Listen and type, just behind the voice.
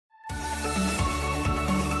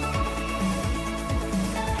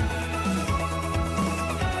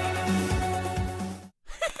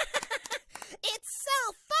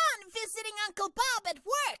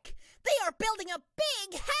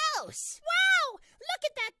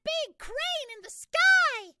Look at that big crane in the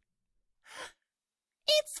sky!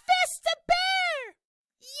 It's Vista Bear!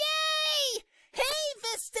 Yay! Hey,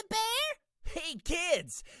 Vista Bear! Hey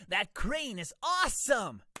kids, that crane is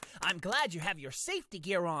awesome! I'm glad you have your safety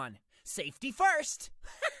gear on. Safety first!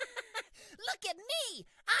 Look at me!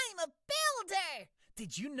 I'm a builder!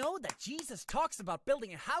 Did you know that Jesus talks about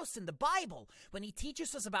building a house in the Bible when he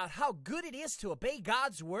teaches us about how good it is to obey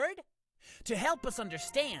God's word? To help us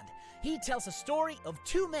understand, he tells a story of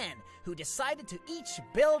two men who decided to each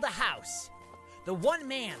build a house. The one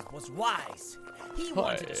man was wise. He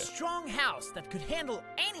wanted a strong house that could handle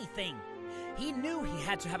anything. He knew he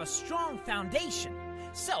had to have a strong foundation,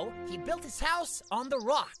 so he built his house on the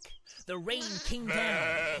rock. The rain came down,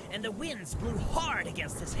 and the winds blew hard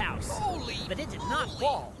against his house. But it did not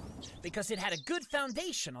fall, because it had a good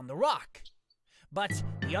foundation on the rock. But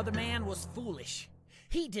the other man was foolish.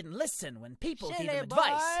 He didn't listen when people gave him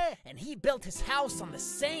advice, and he built his house on the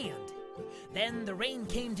sand. Then the rain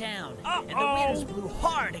came down, and the winds blew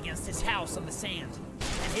hard against his house on the sand.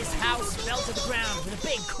 And his house fell to the ground with a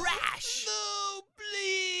big crash. No,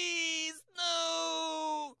 please,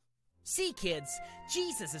 no! See, kids,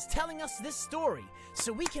 Jesus is telling us this story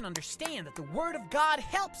so we can understand that the Word of God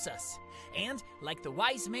helps us. And, like the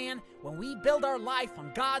wise man, when we build our life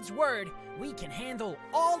on God's Word, we can handle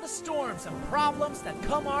all the storms and problems that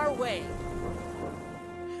come our way.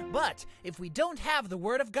 But if we don't have the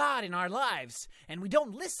Word of God in our lives, and we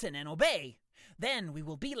don't listen and obey, then we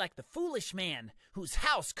will be like the foolish man whose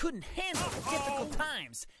house couldn't handle the difficult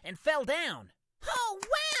times and fell down. Oh,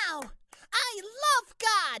 wow! I love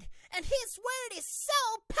God, and His Word is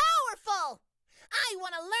so powerful! I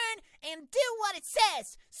want to learn and do what it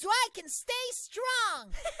says so I can stay strong!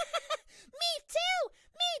 Me too!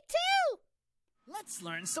 Me too! Let's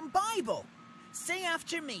learn some Bible. Say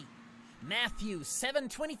after me. Matthew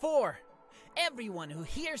 7:24. Everyone who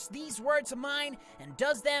hears these words of mine and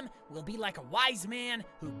does them will be like a wise man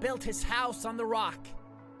who built his house on the rock.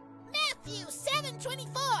 Matthew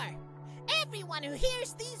 7:24. Everyone who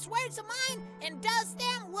hears these words of mine and does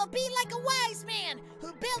them will be like a wise man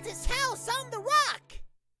who built his house on the rock.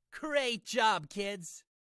 Great job, kids.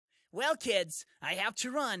 Well, kids, I have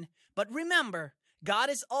to run, but remember,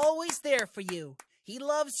 God is always there for you. He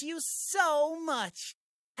loves you so much.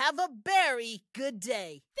 Have a very good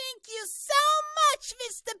day. Thank you so much,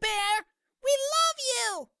 Vista Bear. We love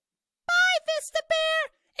you. Bye, Vista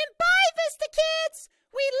Bear, and bye, Vista Kids.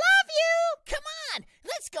 We love you. Come on,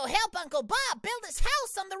 let's go help Uncle Bob build his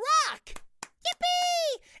house on the rock.